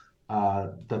control,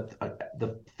 that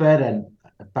the Fed and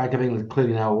Bank of England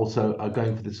clearly now also are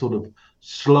going for this sort of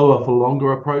slower for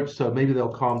longer approach. So maybe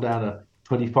they'll calm down at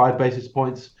 25 basis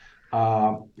points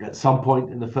at some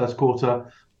point in the first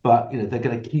quarter. But they're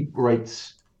going to keep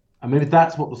rates, and maybe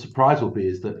that's what the surprise will be: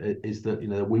 is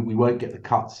that we won't get the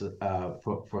cuts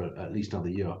for at least another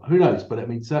year. Who knows? But I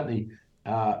mean, certainly,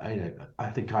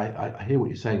 I think I hear what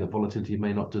you're saying. The volatility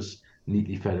may not just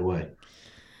neatly fade away.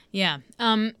 Yeah.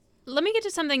 Let me get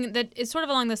to something that is sort of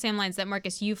along the same lines that,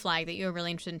 Marcus, you flagged that you were really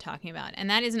interested in talking about. And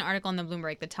that is an article in the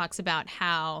Bloomberg that talks about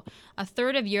how a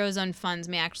third of Eurozone funds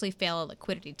may actually fail a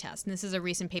liquidity test. And this is a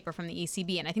recent paper from the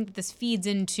ECB. And I think that this feeds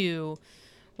into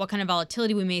what kind of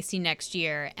volatility we may see next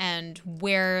year and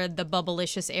where the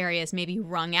bubblicious areas may be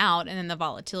wrung out, and then the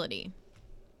volatility.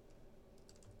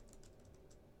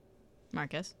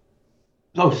 Marcus?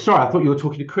 Oh, sorry. I thought you were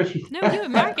talking to Kriti. No, you,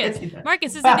 Marcus.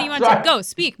 Marcus, is something you want to go?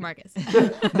 Speak, Marcus.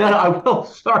 No, I will.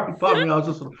 Sorry, pardon me. I was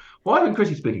just sort of, why isn't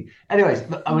Kriti speaking? Anyways,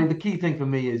 I mean, the key thing for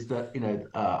me is that,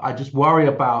 I just worry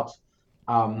about,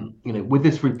 with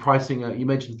this repricing. You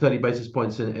mentioned 30 basis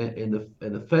points in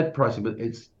the Fed pricing, but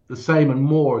it's the same and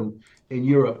more in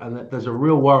Europe. And there's a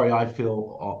real worry, I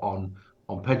feel,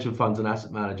 on pension funds and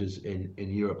asset managers in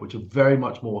Europe, which are very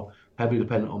much more heavily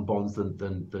dependent on bonds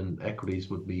than equities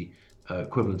would be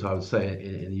equivalent, I would say,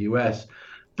 in the US.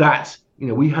 That,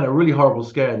 we had a really horrible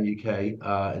scare in the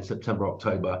UK in September,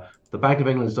 October. The Bank of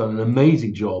England has done an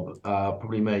amazing job,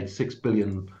 probably made 6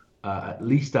 billion at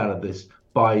least out of this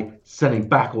by sending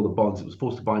back all the bonds. It was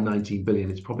forced to buy 19 billion.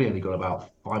 It's probably only got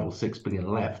about 5 or 6 billion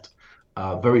left.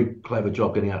 Very clever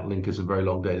job getting out linkers and very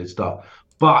long dated stuff.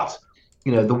 But,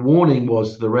 the warning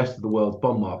was to the rest of the world's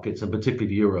bond markets, and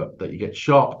particularly Europe, that you get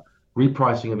sharp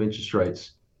repricing of interest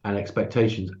rates and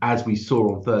expectations, as we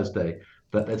saw on Thursday,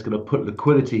 that that's going to put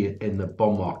liquidity in the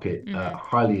bond market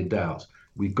highly in doubt.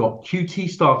 We've got QT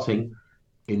starting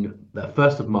in the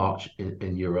 1st of March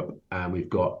in Europe, and we've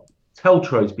got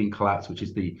TLTROs being collapsed, which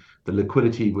is the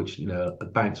liquidity which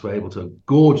banks were able to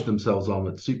gorge themselves on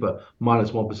with super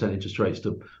minus 1% interest rates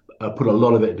to put a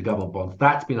lot of it into government bonds.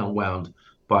 That's been unwound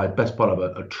by the best part of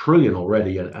a trillion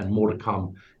already, and more to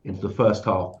come into the first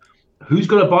half. Who's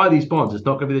going to buy these bonds? It's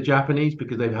not going to be the Japanese,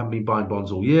 because they haven't been buying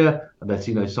bonds all year, and they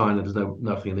see no sign that there's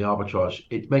nothing in the arbitrage.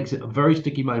 It makes it a very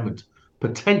sticky moment,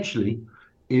 potentially,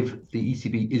 if the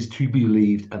ECB is to be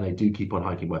believed and they do keep on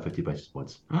hiking by 50 basis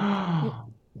points.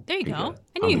 There you go.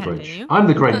 I knew you had it in you. I'm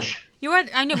the Grinch. You are.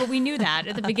 I know, but we knew that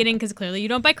at the beginning because clearly you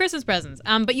don't buy Christmas presents.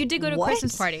 But you did go to a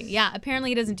Christmas party. Yeah,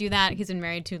 apparently he doesn't do that. He's been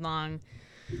married too long.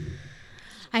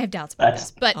 I have doubts about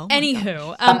this. But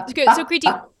anywho, so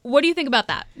Kriti, what do you think about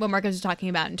that? What Marcus was talking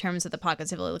about in terms of the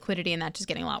pockets of liquidity and that just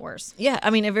getting a lot worse? Yeah,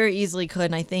 I mean, it very easily could.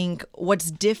 And I think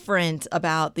what's different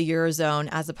about the Eurozone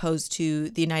as opposed to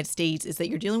the United States is that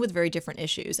you're dealing with very different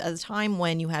issues. At a time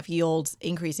when you have yields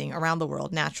increasing around the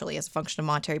world naturally as a function of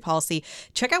monetary policy,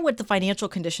 check out what the Financial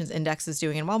Conditions Index is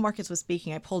doing. And while Marcus was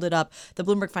speaking, I pulled it up. The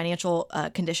Bloomberg Financial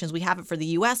Conditions, we have it for the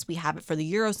U.S., we have it for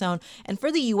the Eurozone. And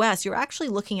for the U.S., you're actually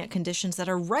looking at conditions that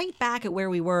are right back at where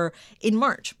we were in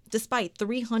March, despite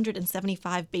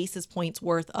 375 basis points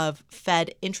worth of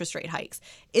Fed interest rate hikes.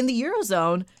 In the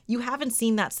Eurozone, you haven't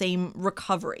seen that same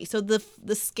recovery. So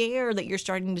the scare that you're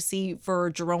starting to see for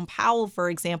Jerome Powell, for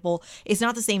example, is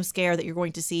not the same scare that you're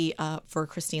going to see for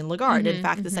Christine Lagarde. In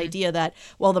fact, this idea that,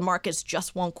 well, the markets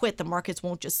just won't quit, the markets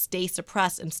won't just stay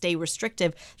suppressed and stay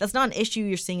restrictive, that's not an issue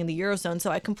you're seeing in the Eurozone. So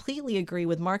I completely agree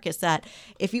with Marcus that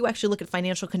if you actually look at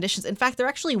financial conditions, in fact, they're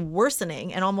actually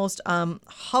worsening and almost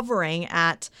hovering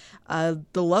at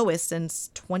the lowest since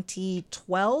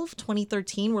 2012,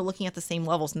 2013. We're looking at the same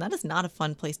levels, and that is not a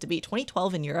fun place to be.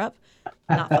 2012 in Europe,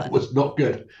 not fun. It was not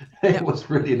good. It was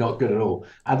really not good at all.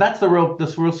 And that's the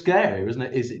real scare, isn't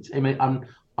it? I mean,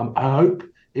 I hope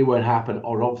it won't happen.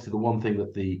 Or obviously, the one thing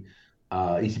that the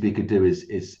ECB could do is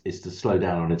to slow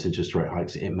down on its interest rate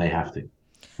hikes. It may have to.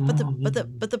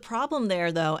 But the problem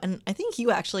there, though, and I think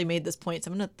you actually made this point,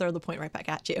 so I'm going to throw the point right back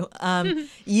at you.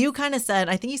 You kind of said,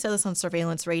 I think you said this on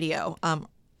Surveillance Radio,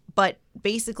 but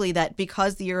basically that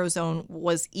because the Eurozone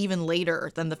was even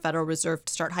later than the Federal Reserve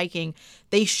to start hiking,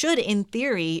 they should, in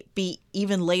theory, be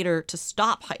even later to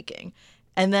stop hiking.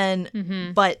 And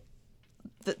then, but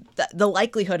the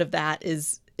likelihood of that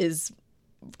is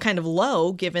kind of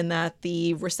low, given that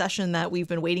the recession that we've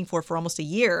been waiting for almost a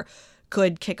year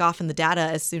could kick off in the data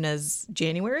as soon as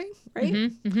January,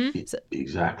 right? So,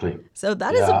 exactly. So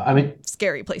that is a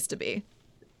scary place to be.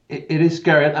 It is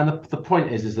scary. And the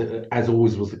point is that, as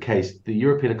always was the case, the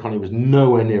European economy was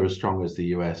nowhere near as strong as the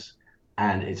US,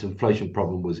 and its inflation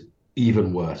problem was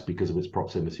even worse because of its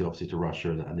proximity, obviously, to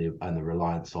Russia and the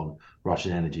reliance on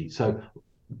Russian energy. So,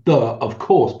 of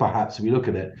course, perhaps if we look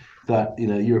at it, that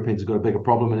Europeans have got a bigger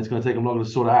problem and it's going to take them longer to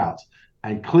sort it out.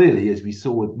 And clearly, as we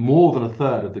saw with more than a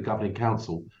third of the governing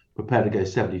council prepared to go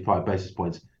 75 basis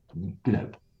points,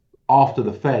 after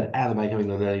the Fed and the Bank of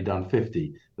England had only done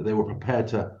 50, that they were prepared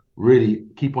to really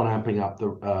keep on amping up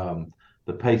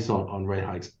the pace on rate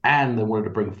hikes, and they wanted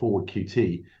to bring forward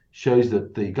QT, shows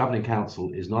that the governing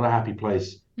council is not a happy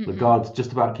place. Lagarde's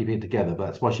just about keeping it together, but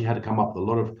that's why she had to come up with a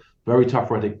lot of very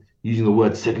tough rhetoric, using the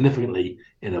word significantly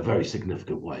in a very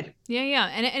significant way.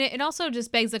 Yeah. And it also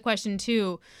just begs the question,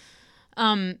 too,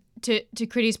 to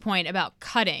Kriti's point about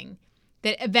cutting,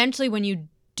 that eventually when you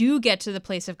do get to the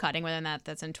place of cutting, whether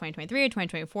that's in 2023 or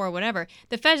 2024 or whatever,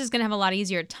 the Fed is going to have a lot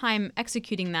easier time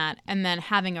executing that and then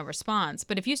having a response.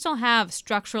 But if you still have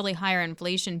structurally higher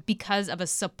inflation because of a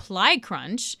supply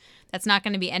crunch that's not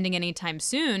going to be ending anytime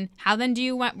soon, how then do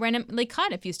you randomly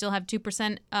cut if you still have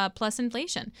 2% plus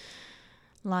inflation?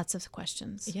 Lots of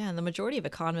questions. Yeah, and the majority of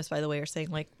economists, by the way, are saying,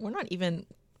 we're not even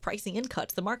pricing in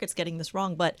cuts. The market's getting this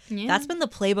wrong, but that's been the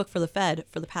playbook for the Fed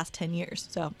for the past 10 years.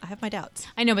 So I have my doubts.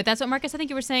 I know, but that's what, Marcus, I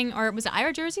think you were saying, or was it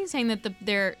Ira Jersey saying that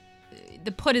the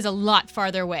put is a lot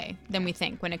farther away than we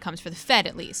think when it comes for the Fed,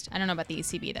 at least. I don't know about the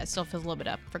ECB. That still feels a little bit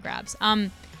up for grabs.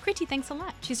 Kriti, thanks a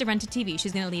lot. She's a rent to TV.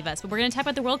 She's going to leave us, but we're going to talk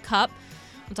about the World Cup.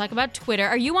 We'll talk about Twitter.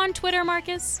 Are you on Twitter,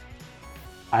 Marcus?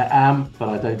 I am, but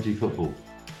I don't do football.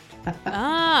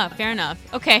 Fair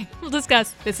enough. Okay, we'll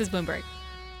discuss. This is Bloomberg.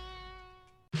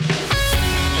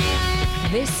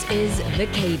 This is The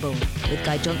Cable with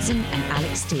Guy Johnson and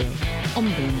Alix Steele on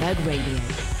Bloomberg Radio.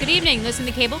 Good evening. Listen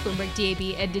to Cable, Bloomberg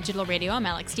DAB and Digital Radio. I'm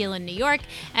Alix Steele in New York,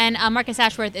 and Marcus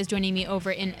Ashworth is joining me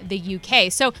over in the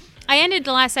UK. So I ended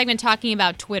the last segment talking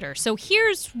about Twitter. So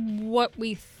here's what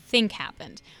we think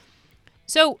happened.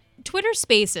 So Twitter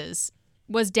Spaces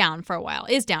is down for a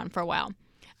while.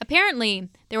 Apparently,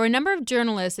 there were a number of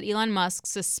journalists that Elon Musk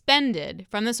suspended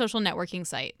from the social networking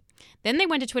site. Then they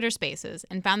went to Twitter Spaces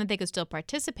and found that they could still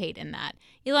participate in that.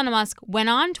 Elon Musk went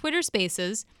on Twitter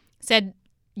Spaces, said,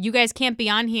 you guys can't be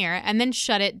on here, and then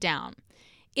shut it down.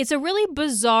 It's a really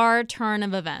bizarre turn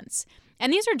of events.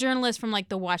 And these are journalists from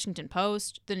the Washington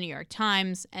Post, the New York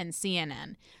Times, and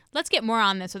CNN. Let's get more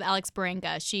on this with Alix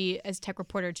Barinka. She is tech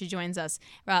reporter. She joins us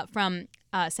from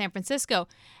San Francisco.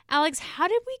 Alix, how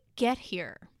did we get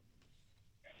here?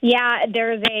 Yeah,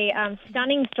 there's a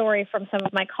stunning story from some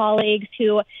of my colleagues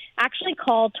who actually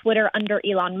call Twitter under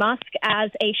Elon Musk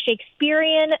as a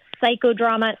Shakespearean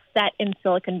psychodrama set in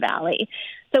Silicon Valley.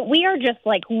 So we are just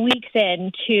like weeks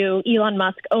into Elon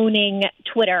Musk owning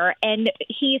Twitter, and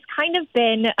he's kind of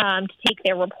been, to take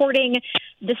their reporting,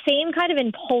 the same kind of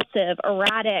impulsive,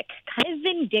 erratic, kind of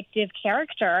vindictive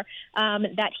character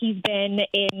that he's been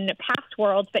in past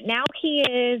worlds. But now he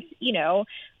is,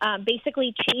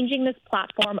 basically changing this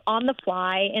platform on the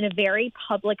fly in a very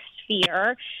public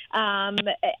sphere,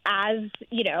 as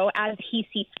he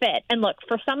sees fit. And look,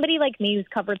 for somebody like me who's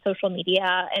covered social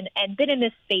media and been in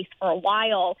this space for a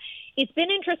while, it's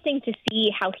been interesting to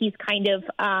see how he's kind of,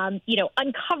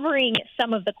 uncovering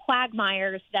some of the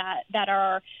quagmires that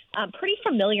are pretty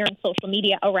familiar in social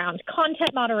media around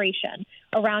content moderation,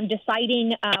 around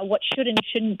deciding what should and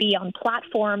shouldn't be on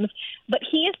platforms. But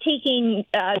he is taking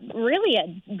really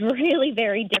a really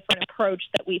very different approach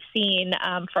that we've seen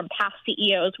from past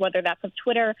CEOs, whether that's of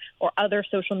Twitter or other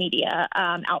social media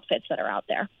outfits that are out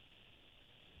there.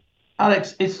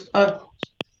 Alix, it's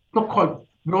not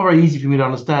very easy for me to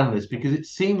understand this, because it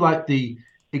seemed like the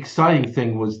exciting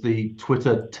thing was the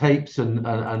Twitter tapes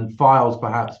and files,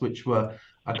 perhaps, which were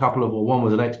a couple of, or one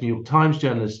was an ex-New York Times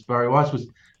journalist, Barry Weiss was,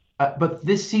 but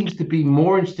this seems to be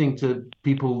more interesting to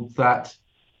people that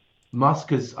Musk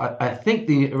has, I think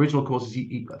the original course is,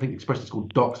 I think the expression is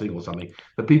called doxing or something,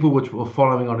 the people which were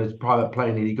following on his private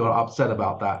plane, and he got upset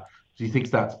about that. So he thinks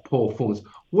that's poor performance.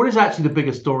 What is actually the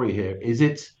bigger story here? Is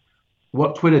it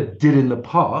what Twitter did in the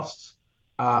past,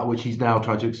 which he's now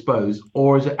trying to expose,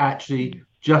 or is it actually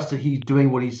just that he's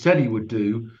doing what he said he would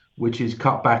do, which is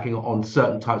cut back on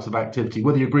certain types of activity?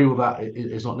 Whether you agree with that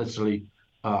is not necessarily,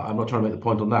 I'm not trying to make the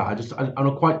point on that. I'm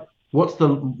not quite, what's the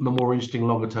more interesting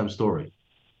longer term story?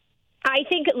 I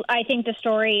think the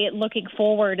story looking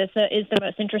forward is the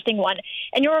most interesting one.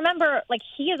 And you'll remember, like,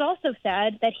 he has also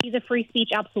said that he's a free speech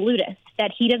absolutist,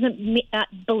 that he doesn't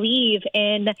believe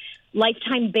in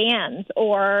lifetime bans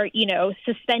or,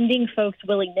 suspending folks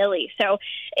willy-nilly. So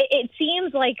it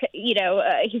seems like,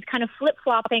 he's kind of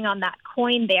flip-flopping on that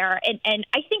coin there. And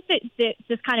I think that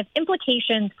this kind of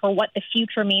implications for what the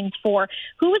future means for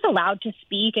who is allowed to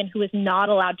speak and who is not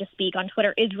allowed to speak on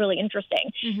Twitter is really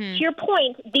interesting. Mm-hmm. To your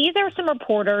point, these are some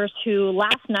reporters who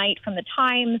last night from the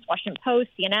Times, Washington Post,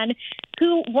 CNN,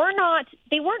 who weren't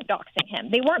doxing him.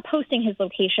 They weren't posting his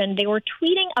location. They were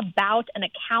tweeting about an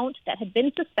account that had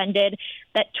been suspended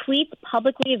that tweets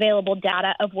publicly available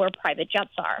data of where private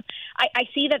jets are. I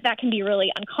see that can be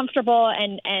really uncomfortable,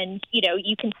 and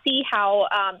you can see how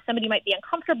somebody might be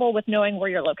uncomfortable with knowing where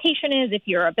your location is if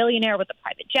you're a billionaire with a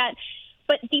private jet.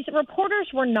 But these reporters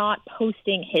were not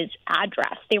posting his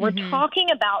address. They were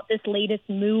talking about this latest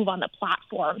move on the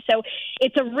platform. So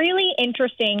it's a really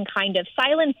interesting kind of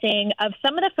silencing of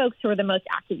some of the folks who are the most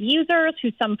active users,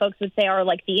 who some folks would say are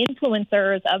like the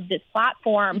influencers of this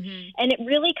platform. Mm-hmm. And it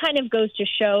really kind of goes to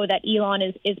show that Elon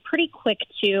is pretty quick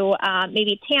to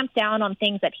maybe tamp down on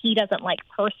things that he doesn't like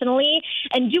personally,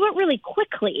 and do it really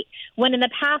quickly. When in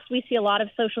the past we see a lot of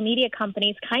social media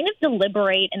companies kind of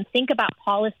deliberate and think about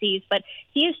policies, but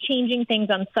he is changing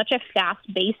things on such a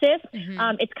fast basis.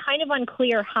 Mm-hmm. It's kind of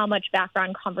unclear how much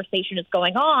background conversation is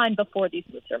going on before these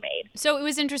moves are made. So it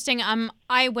was interesting.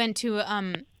 I went to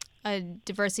a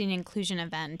diversity and inclusion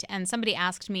event, and somebody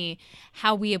asked me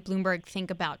how we at Bloomberg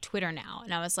think about Twitter now.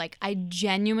 And I was like, I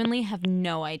genuinely have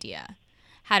no idea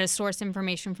how to source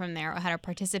information from there or how to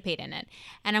participate in it.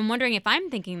 And I'm wondering, if I'm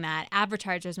thinking that,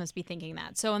 advertisers must be thinking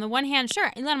that. So on the one hand,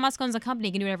 sure, Elon Musk owns a company,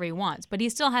 he can do whatever he wants, but he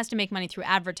still has to make money through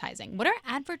advertising. What are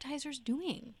advertisers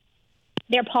doing?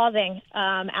 They're pausing,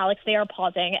 Alix. They are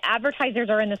pausing. Advertisers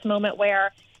are in this moment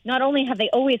where not only have they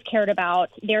always cared about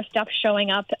their stuff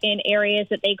showing up in areas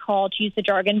that they call, to use the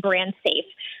jargon, brand safe.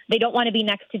 They don't want to be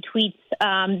next to tweets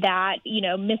that,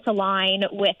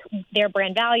 misalign with their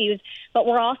brand values. But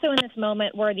we're also in this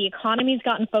moment where the economy's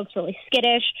gotten folks really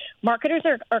skittish. Marketers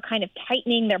are kind of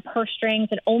tightening their purse strings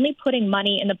and only putting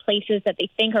money in the places that they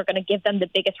think are going to give them the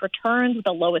biggest returns with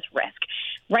the lowest risk.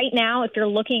 Right now, if you're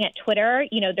looking at Twitter,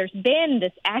 there's been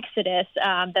this exodus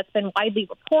that's been widely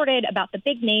reported about the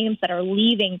big names that are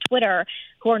leaving Twitter,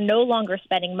 who are no longer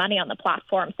spending money on the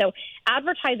platform. So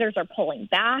advertisers are pulling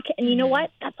back. And you know what?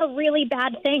 That's a really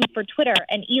bad thing for Twitter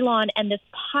and Elon and this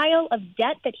pile of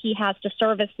debt that he has to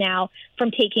service now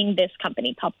from taking this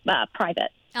company private.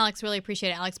 Alix, really appreciate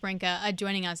it. Alix Barinka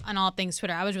joining us on All Things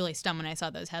Twitter. I was really stunned when I saw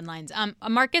those headlines.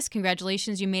 Marcus,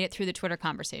 congratulations. You made it through the Twitter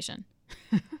conversation.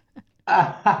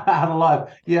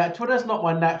 Alive. Yeah, Twitter's not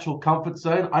my natural comfort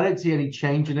zone. I don't see any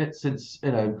change in it since,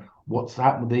 what's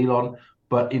happened with Elon.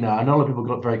 But, I know a lot of people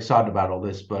got very excited about all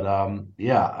this. But,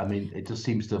 it just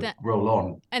seems to roll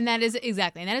on. And that is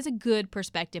a good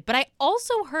perspective. But I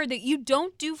also heard that you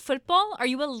don't do football. Are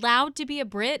you allowed to be a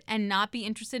Brit and not be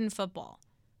interested in football?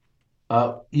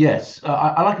 Yes,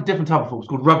 I like a different type of football. It's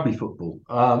called rugby football.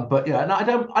 But yeah, no,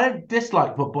 I don't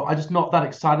dislike football. I'm just not that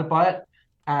excited by it,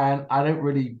 and I don't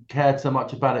really care so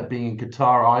much about it being in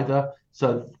Qatar either.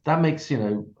 So that makes,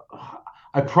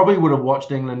 I probably would have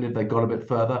watched England if they got a bit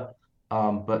further.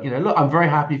 But look, I'm very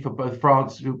happy for both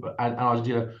France and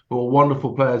Argentina, who are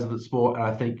wonderful players of the sport, and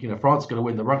I think France is going to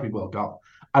win the Rugby World Cup,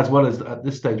 as well as at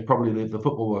this stage probably the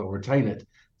football will retain it.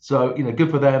 So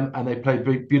good for them, and they play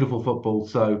beautiful football.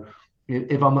 So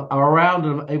if I'm around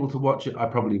and I'm able to watch it, I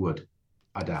probably would.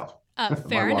 I doubt.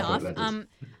 Fair enough.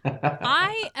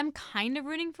 I am kind of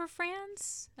rooting for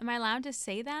France. Am I allowed to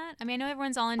say that? I mean, I know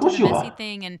everyone's all into the Messi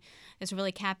thing and it's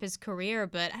really cap his career,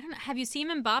 but I don't know. Have you seen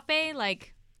Mbappe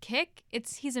kick?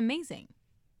 He's amazing.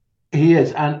 He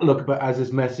is, and look, but as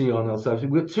is Messi on ourselves,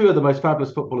 we're two of the most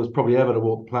fabulous footballers probably ever to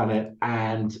walk the planet,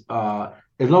 and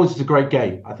as long as it's a great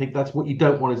game, I think that's what you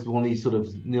don't want is one of these sort of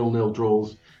 0-0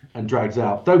 draws and drags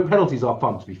out. Though penalties are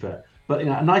fun, to be fair, but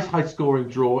a nice high-scoring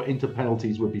draw into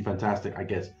penalties would be fantastic, I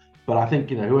guess. But I think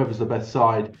whoever's the best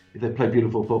side, if they play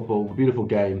beautiful football, a beautiful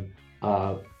game,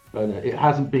 it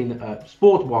hasn't been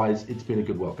sport-wise, it's been a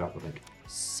good World Cup, I think.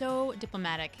 So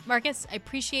diplomatic. Marcus, I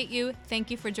appreciate you.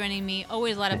 Thank you for joining me.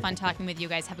 Always a lot of fun talking with you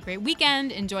guys. Have a great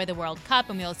weekend. Enjoy the World Cup,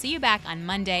 and we'll see you back on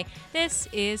Monday. This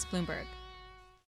is Bloomberg.